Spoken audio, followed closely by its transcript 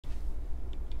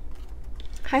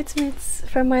Hi, it's Mitz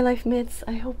from My Life Mitz.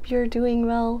 I hope you're doing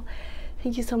well.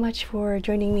 Thank you so much for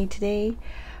joining me today.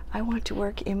 I want to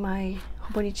work in my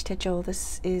Hobonichi Techo.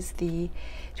 This is the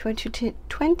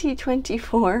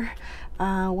 2024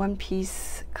 One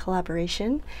Piece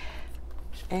collaboration.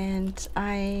 And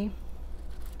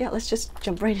let's just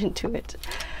jump right into it.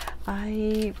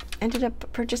 I ended up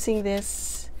purchasing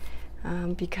this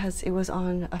because it was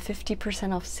on a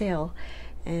 50% off sale.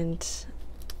 And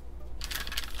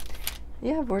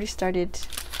yeah, I've already started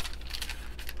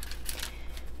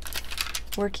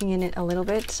working in it a little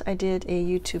bit. I did a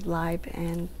YouTube live,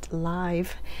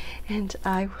 and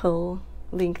I will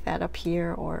link that up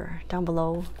here or down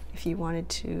below if you wanted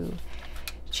to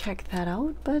check that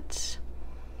out. But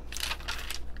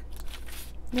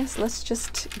yes, let's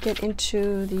just get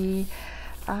into the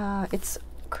it's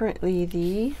currently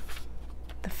the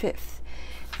 5th.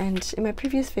 And in my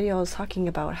previous video, I was talking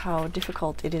about how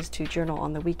difficult it is to journal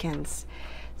on the weekends.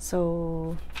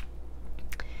 So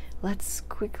let's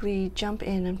quickly jump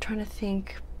in. I'm trying to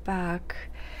think back.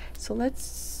 So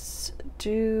let's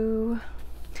do,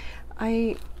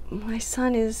 my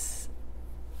son is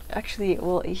actually,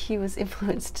 well, he was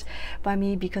influenced by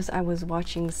me because I was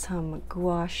watching some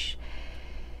gouache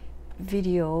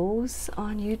videos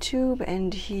on YouTube,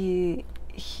 and he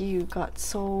got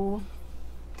so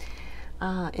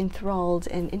enthralled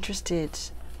and interested,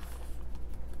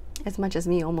 as much as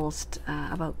me almost,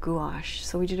 about gouache.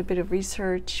 So we did a bit of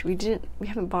research. We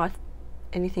haven't bought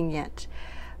anything yet,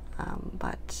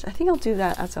 but I think I'll do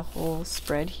that as a whole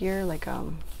spread here. Like,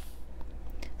 so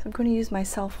I'm going to use my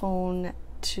cell phone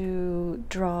to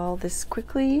draw this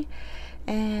quickly,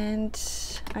 and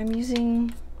I'm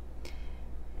using,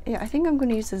 I think I'm going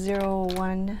to use the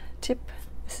 01 tip.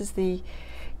 This is the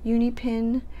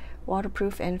Unipin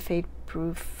waterproof and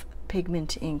fade-proof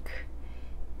pigment ink,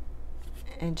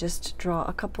 and just draw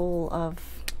a couple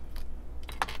of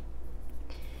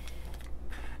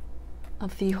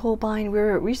the Holbein.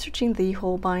 We're researching the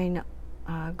Holbein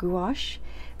gouache.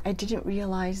 I didn't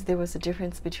realize there was a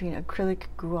difference between acrylic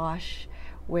gouache,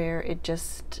 where it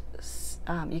just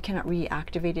you cannot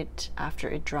reactivate it after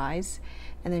it dries,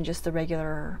 and then just the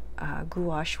regular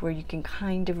gouache, where you can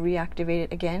kind of reactivate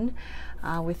it again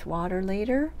with water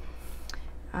later.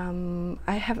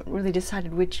 I haven't really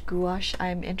decided which gouache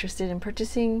I'm interested in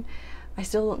purchasing. I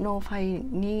still don't know if I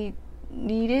need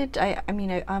it. I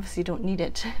mean, I obviously don't need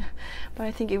it, but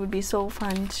I think it would be so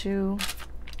fun to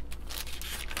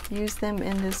use them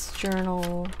in this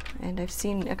journal. And I've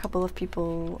seen a couple of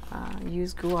people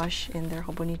use gouache in their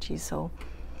Hobonichi, so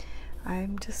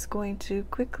I'm just going to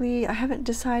quickly, I haven't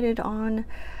decided on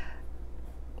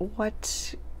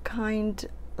what kind,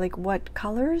 like what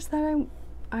colors that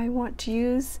I want to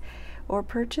use or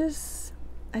purchase.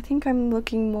 I think I'm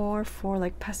looking more for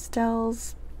like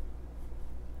pastels,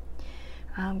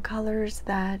 colors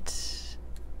that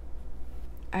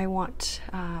I want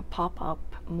pop up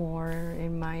more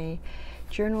in my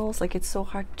journals. Like, it's so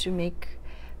hard to make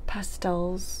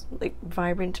pastels, like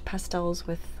vibrant pastels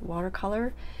with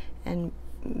watercolor, and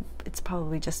it's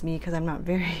probably just me because I'm not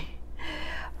very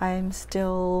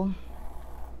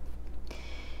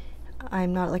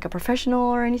I'm not like a professional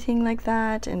or anything like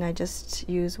that, and I just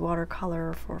use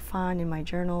watercolor for fun in my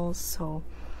journals. So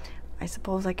I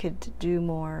suppose I could do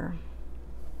more,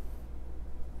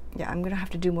 I'm gonna have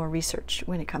to do more research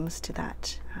when it comes to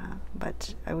that,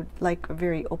 but I would like a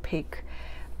very opaque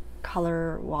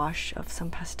color wash of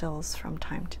some pastels from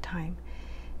time to time,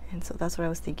 and so that's what I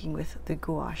was thinking with the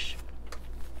gouache.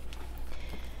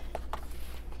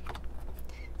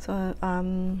 So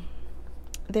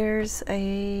there's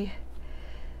an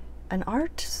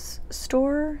art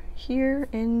store here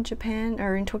in Japan,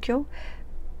 or in Tokyo,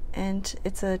 and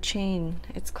it's a chain.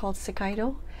 It's called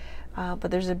Sekaido,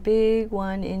 but there's a big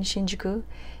one in Shinjuku,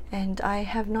 and I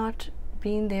have not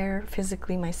been there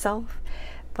physically myself,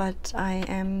 but I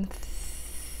am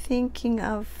thinking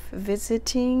of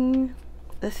visiting.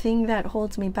 The thing that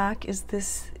holds me back is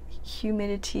this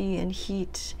humidity and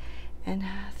heat, and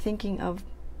thinking of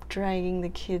dragging the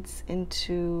kids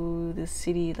into the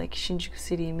city, like Shinjuku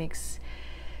City, makes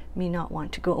me not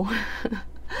want to go.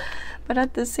 But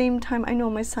at the same time, I know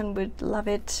my son would love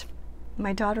it.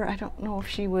 My daughter, I don't know if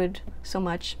she would so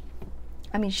much.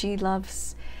 I mean, she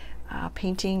loves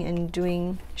painting and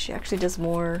doing, she actually did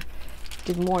more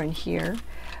in here.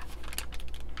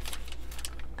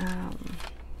 You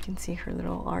can see her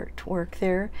little artwork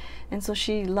there, and so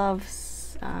she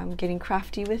loves getting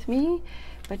crafty with me,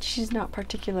 but she's not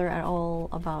particular at all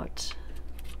about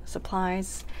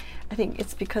supplies. I think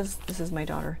it's because, this is my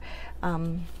daughter,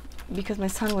 because my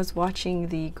son was watching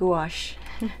the gouache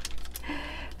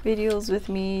videos with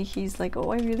me, he's like,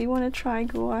 oh, I really want to try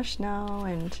gouache now,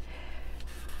 and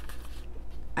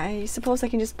I suppose I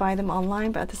can just buy them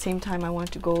online, but at the same time I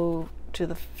want to go to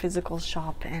the physical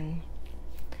shop and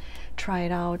try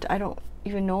it out. I don't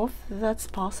even know if that's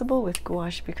possible with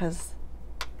gouache because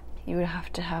you would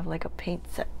have to have like a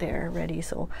paint set there ready,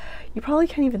 so you probably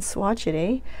can't even swatch it,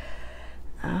 eh?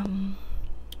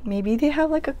 Maybe they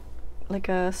have like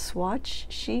a swatch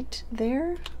sheet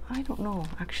there. I don't know,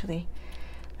 actually.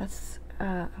 That's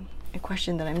a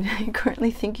question that I'm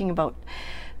currently thinking about,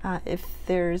 if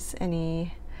there's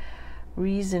any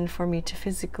reason for me to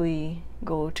physically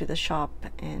go to the shop.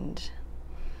 And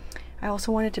I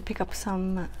also wanted to pick up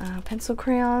some pencil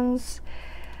crayons,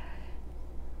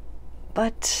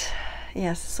 but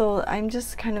yes, so I'm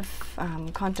just kind of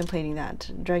contemplating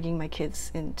that, dragging my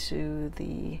kids into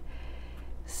the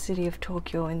city of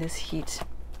Tokyo in this heat.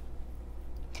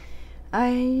 I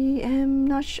am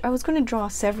not sure. I was going to draw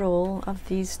several of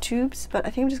these tubes, but I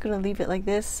think I'm just going to leave it like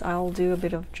this. I'll do a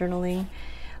bit of journaling.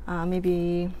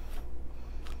 Maybe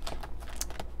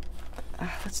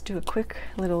let's do a quick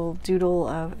little doodle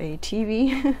of a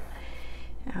TV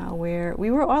where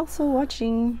we were also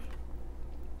watching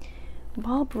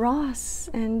Bob Ross,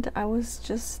 and I was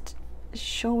just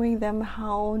showing them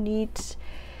how neat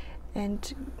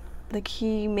and like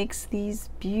he makes these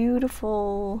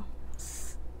beautiful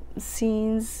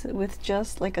scenes with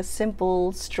just like a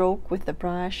simple stroke with the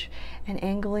brush and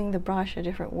angling the brush a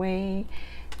different way,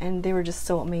 and they were just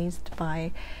so amazed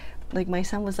by, like, my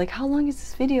son was like, how long is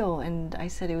this video? And I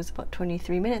said it was about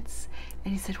 23 minutes,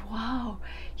 and he said, wow,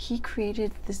 he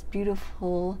created this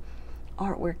beautiful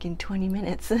artwork in 20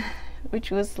 minutes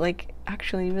which was like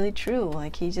actually really true.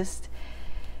 Like, he just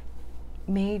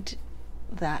made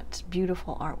that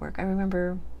beautiful artwork. I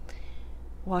remember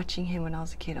watching him when I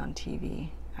was a kid on TV.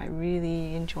 I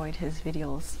really enjoyed his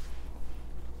videos.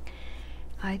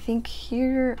 I think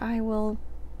here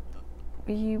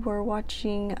we were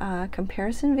watching a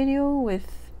comparison video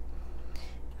with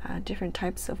different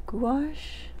types of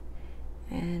gouache,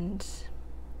 and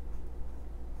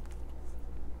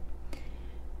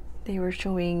they were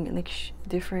showing like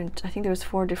different, I think there was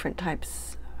 4 different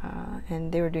types,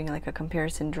 and they were doing like a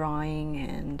comparison drawing.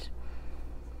 And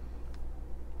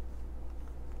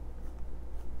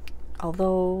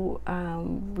although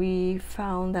we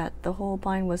found that the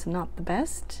Holbein was not the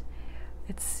best,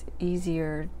 it's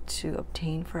easier to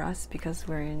obtain for us because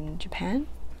we're in Japan.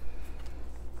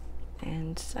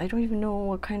 And I don't even know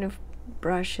what kind of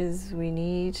brushes we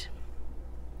need.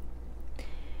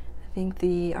 I think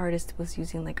the artist was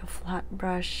using like a flat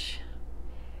brush.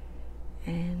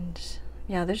 And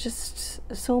yeah, there's just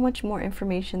so much more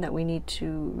information that we need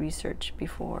to research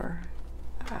before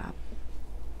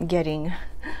getting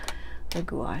the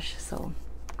gouache. So,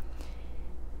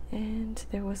 and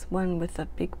there was one with a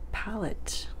big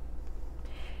palette.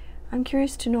 I'm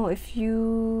curious to know if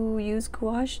you use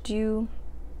gouache. Do you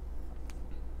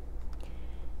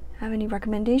have any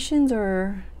recommendations,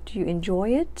 or do you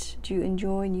enjoy it? Do you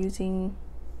enjoy using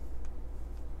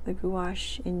the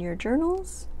gouache in your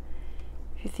journals?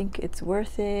 If you think it's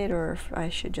worth it, or if I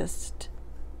should just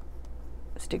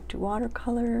stick to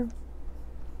watercolor.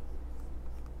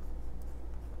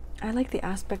 I like the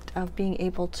aspect of being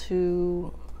able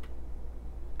to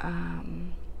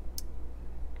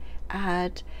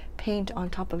add paint on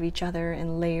top of each other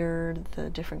and layer the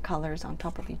different colors on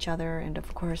top of each other. And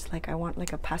of course, like, I want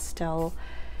like a pastel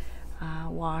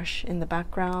wash in the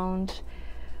background,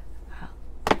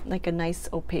 like a nice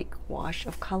opaque wash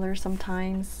of color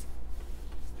sometimes.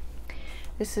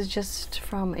 This is just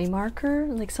from a marker,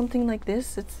 like something like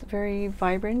this. It's very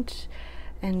vibrant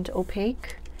and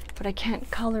opaque, but I can't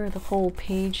color the whole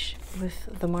page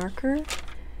with the marker.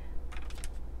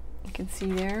 You can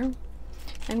see there.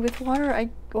 And with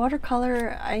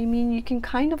watercolor, I mean, you can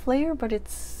kind of layer, but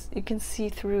you can see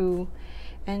through.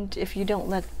 And if you don't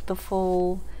let the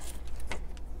full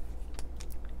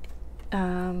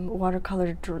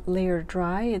watercolor layer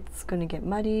dry, it's going to get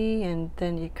muddy, and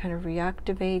then it kind of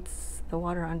reactivates the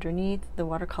water underneath, the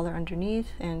watercolor underneath.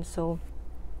 And so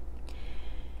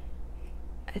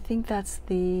I think that's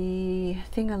the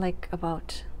thing I like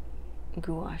about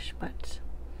gouache, but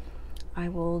I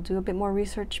will do a bit more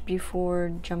research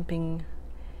before jumping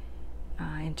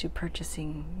into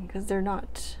purchasing, because they're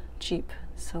not cheap.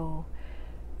 So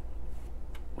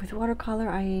with watercolor,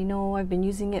 I know I've been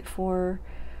using it for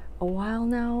a while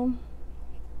now.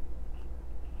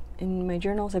 In my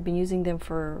journals, I've been using them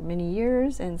for many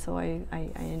years, and so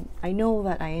I know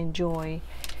that I enjoy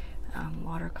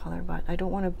watercolor, but I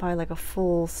don't want to buy like a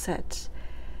full set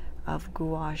of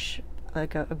gouache,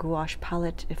 like a gouache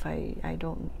palette, if I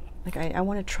don't like I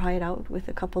want to try it out with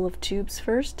a couple of tubes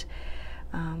first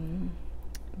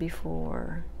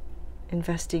before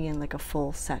investing in like a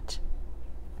full set.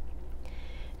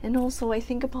 And also I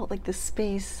think about like the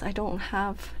space. I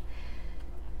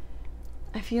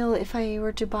feel if I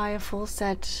were to buy a full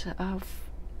set of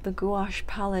the gouache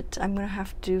palette, I'm gonna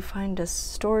have to find a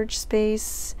storage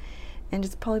space, and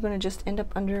it's probably gonna just end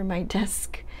up under my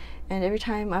desk, and every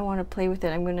time I want to play with it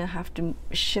I'm gonna have to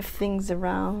shift things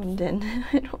around, and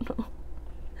I don't know.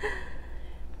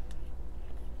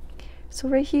 So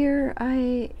right here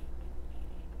I'm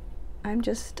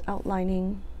just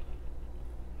outlining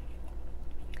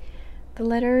the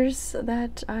letters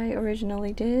that I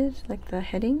originally did, like the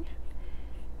heading.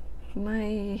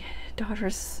 My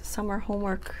daughter's summer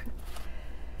homework,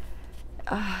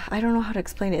 I don't know how to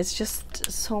explain it. It's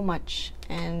just so much,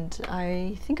 and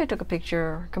I think I took a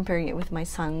picture comparing it with my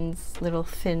son's little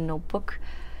thin notebook,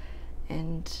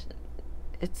 and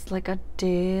it's like a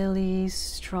daily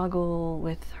struggle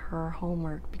with her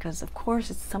homework because of course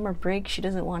it's summer break. She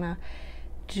doesn't want to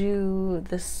do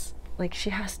this, like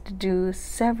she has to do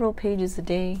several pages a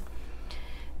day,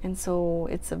 and so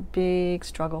it's a big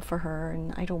struggle for her,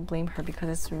 and I don't blame her because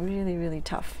it's really, really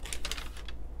tough.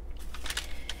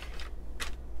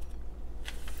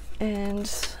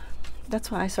 And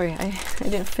that's why I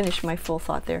didn't finish my full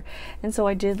thought there. And so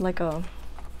I did like a,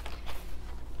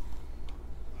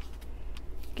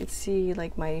 you can see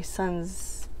like my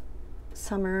son's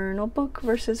summer notebook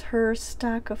versus her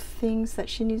stack of things that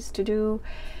she needs to do.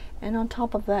 And on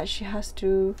top of that, she has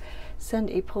to send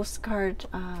a postcard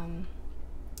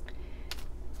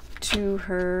to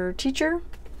her teacher.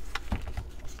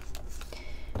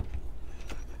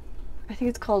 I think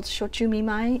it's called Shochu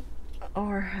Mimai,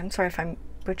 or I'm sorry if I'm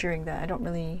butchering that. I don't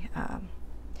really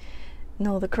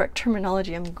know the correct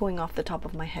terminology. I'm going off the top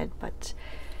of my head, but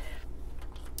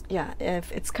yeah,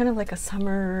 if it's kind of like a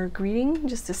summer greeting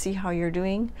just to see how you're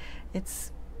doing.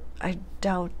 I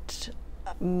doubt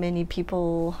many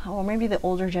people, or maybe the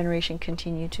older generation,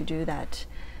 continue to do that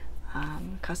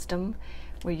custom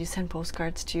where you send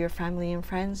postcards to your family and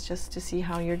friends just to see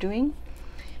how you're doing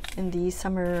in the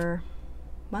summer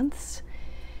months.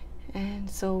 And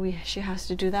so she has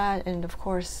to do that, and of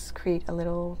course create a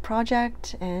little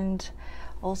project, and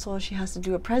also she has to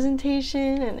do a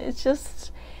presentation, and it's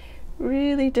just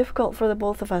really difficult for the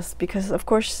both of us because of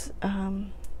course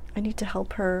I need to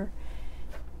help her.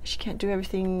 She can't do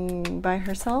everything by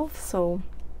herself, so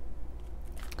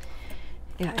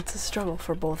yeah, it's a struggle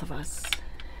for both of us.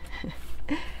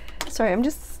 Sorry, I'm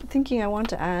just thinking I want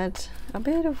to add a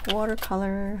bit of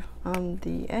watercolor on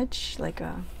the edge, like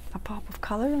a pop of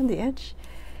color on the edge.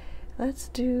 Let's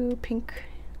do pink.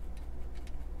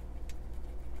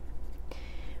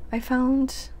 I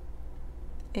found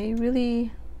a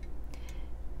really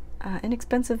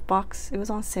inexpensive box. It was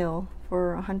on sale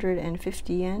for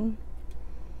 150 yen.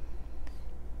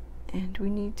 And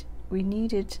we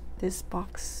needed this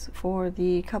box for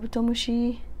the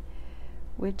kabutomushi,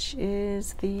 which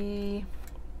is the,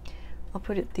 I'll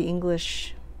put it the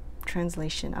English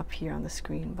translation up here on the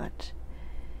screen, but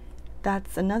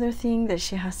that's another thing that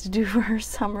she has to do for her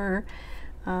summer.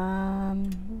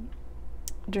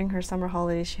 During her summer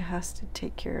holidays, she has to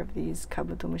take care of these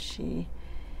kabutomushi,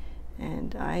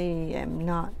 and I am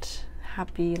not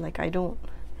happy. Like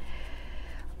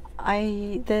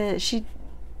she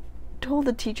told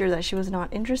the teacher that she was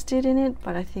not interested in it,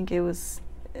 but I think it was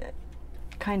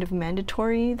kind of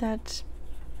mandatory that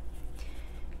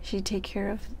she take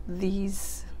care of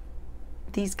these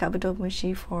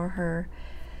kabutomushi for her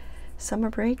summer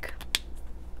break.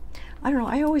 I don't know,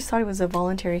 I always thought it was a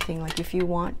voluntary thing, like if you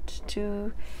want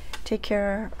to take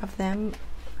care of them,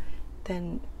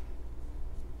 then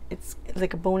it's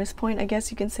like a bonus point, I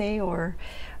guess you can say, or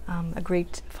a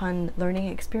great fun learning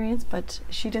experience. But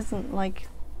she doesn't like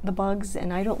the bugs,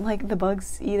 and I don't like the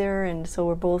bugs either, and so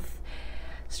we're both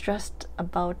stressed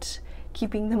about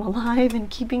keeping them alive and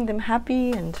keeping them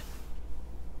happy, and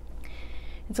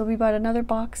so we bought another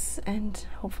box, and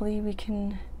hopefully we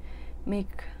can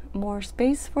make more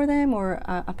space for them, or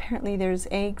apparently there's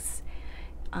eggs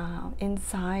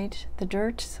inside the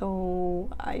dirt, so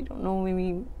I don't know,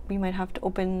 maybe we might have to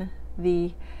open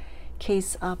the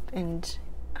case up and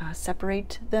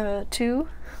separate the two.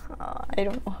 I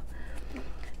don't know.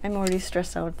 I'm already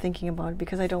stressed out thinking about it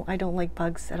because I don't like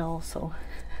bugs at all, so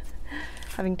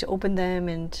having to open them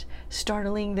and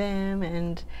startling them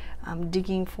and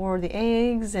digging for the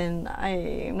eggs, and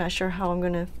I'm not sure how I'm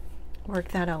gonna work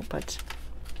that out. But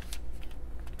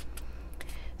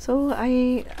so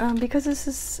because this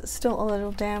is still a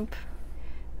little damp,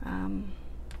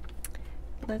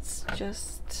 let's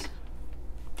just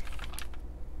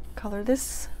color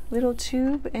this little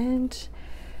tube, and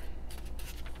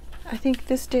I think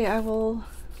this day I will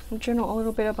journal a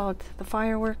little bit about the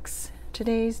fireworks.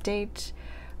 Today's date,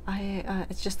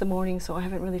 it's just the morning, so I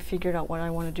haven't really figured out what I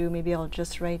want to do. Maybe I'll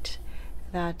just write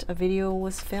that a video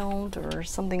was filmed or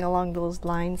something along those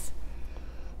lines.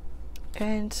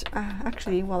 And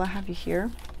actually, while I have you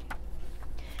here,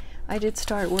 I did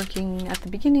start working at the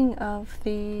beginning of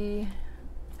the,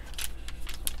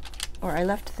 or I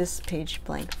left this page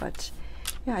blank, but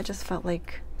yeah, I just felt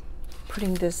like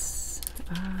putting this,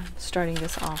 starting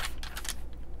this off.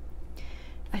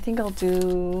 I think I'll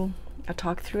do a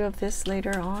talk through of this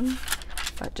later on,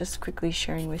 but just quickly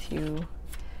sharing with you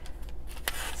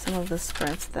some of the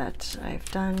spreads that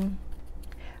I've done.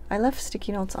 I left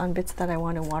sticky notes on bits that I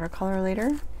want to watercolor later,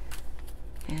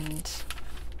 and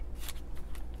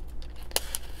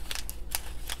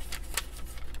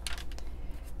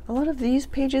a lot of these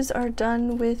pages are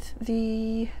done with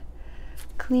the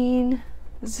clean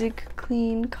Zig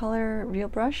Clean Color Real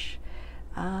Brush.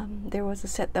 There was a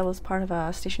set that was part of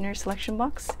a stationery selection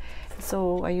box,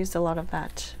 so I used a lot of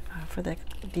that for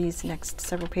these next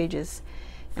several pages,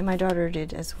 and my daughter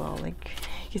did as well, like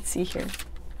you can see here.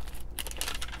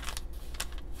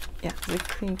 Yeah, Zig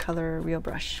Clean Color Real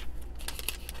Brush.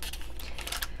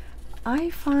 I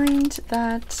find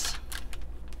that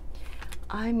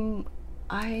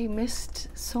I missed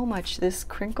so much this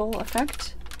crinkle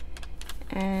effect,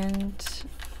 and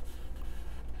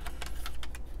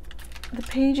the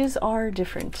pages are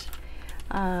different.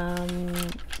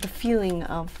 The feeling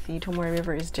of the Tomori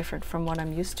River is different from what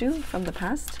I'm used to from the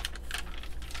past,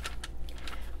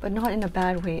 but not in a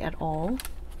bad way at all.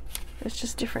 It's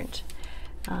just different.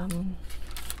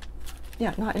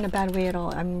 Yeah, not in a bad way at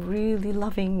all. I'm really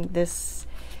loving this.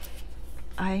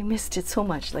 I missed it so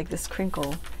much, like this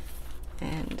crinkle,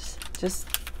 and just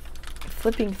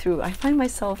flipping through. I find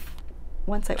myself,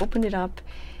 once I opened it up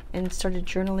and started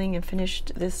journaling and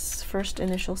finished this first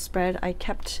initial spread, I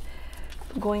kept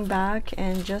going back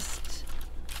and just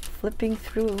flipping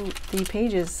through the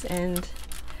pages, and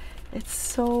it's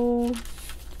so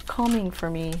calming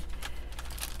for me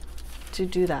to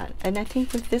do that. And I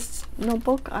think with this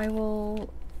notebook I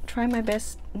will try my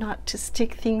best not to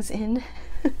stick things in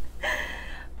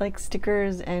like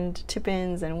stickers and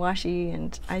tip-ins and washi,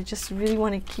 and I just really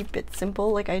want to keep it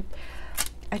simple. Like I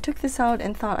took this out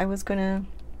and thought I was gonna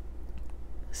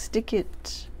stick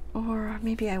it, or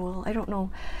maybe I will, I don't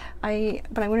know.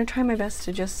 But I'm gonna try my best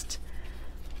to just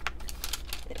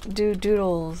do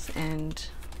doodles and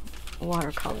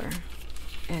watercolor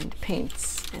and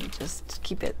paints and just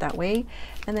keep it that way.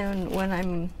 And then when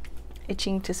I'm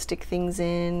itching to stick things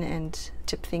in and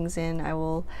tip things in, I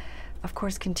will of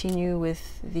course continue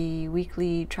with the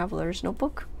weekly traveler's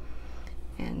notebook,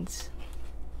 and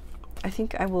I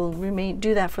think I will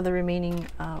do that for the remaining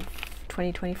of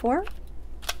 2024.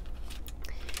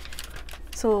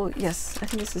 So yes, I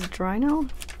think this is dry now,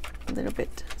 a little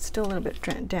bit, still a little bit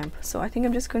damp, so I think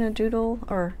I'm just going to doodle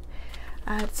or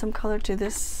add some color to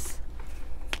this.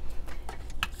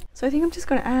 So I think I'm just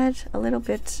going to add a little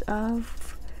bit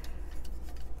of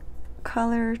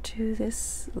color to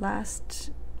this last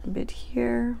bit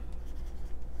here.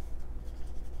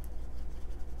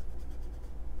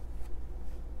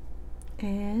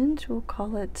 And we'll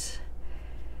call it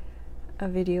a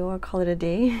video, or call it a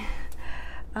day.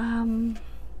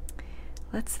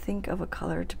 Let's think of a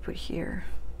color to put here.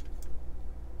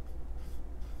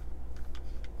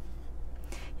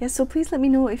 Yeah, so please let me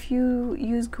know if you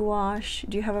use gouache.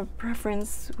 Do you have a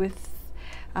preference with,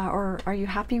 or are you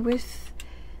happy with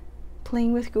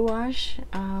playing with gouache?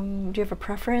 Do you have a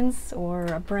preference or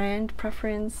a brand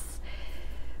preference?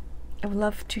 I would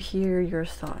love to hear your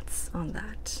thoughts on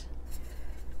that.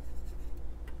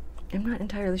 I'm not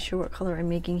entirely sure what color I'm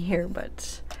making here,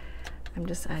 but I'm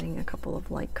just adding a couple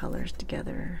of light colors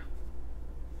together.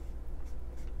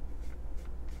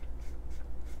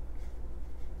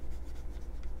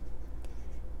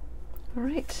 All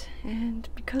right, and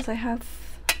because I have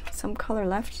some color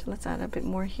left, let's add a bit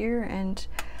more here and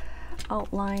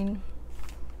outline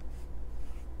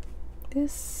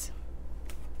this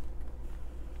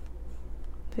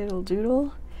little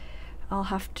doodle. I'll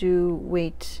have to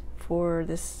wait for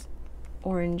this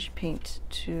orange paint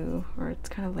to, or it's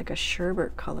kind of like a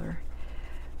sherbet color,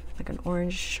 like an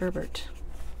orange sherbet.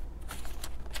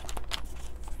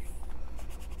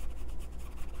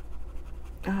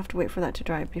 I'll have to wait for that to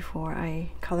dry before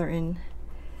I color in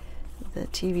the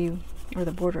TV or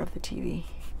the border of the TV.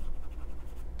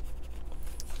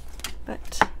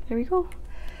 But there we go.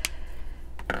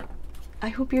 I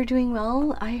hope you're doing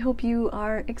well. I hope you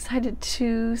are excited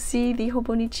to see the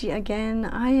Hobonichi again.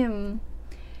 I am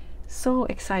so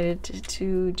excited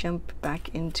to jump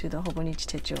back into the Hobonichi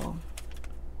Techo.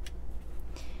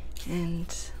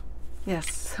 And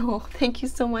yes, so thank you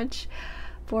so much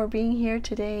for being here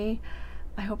today.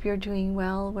 I hope you're doing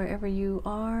well wherever you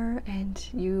are and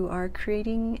you are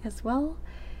creating as well.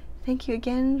 Thank you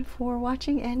again for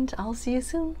watching, and I'll see you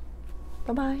soon.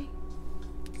 Bye-bye.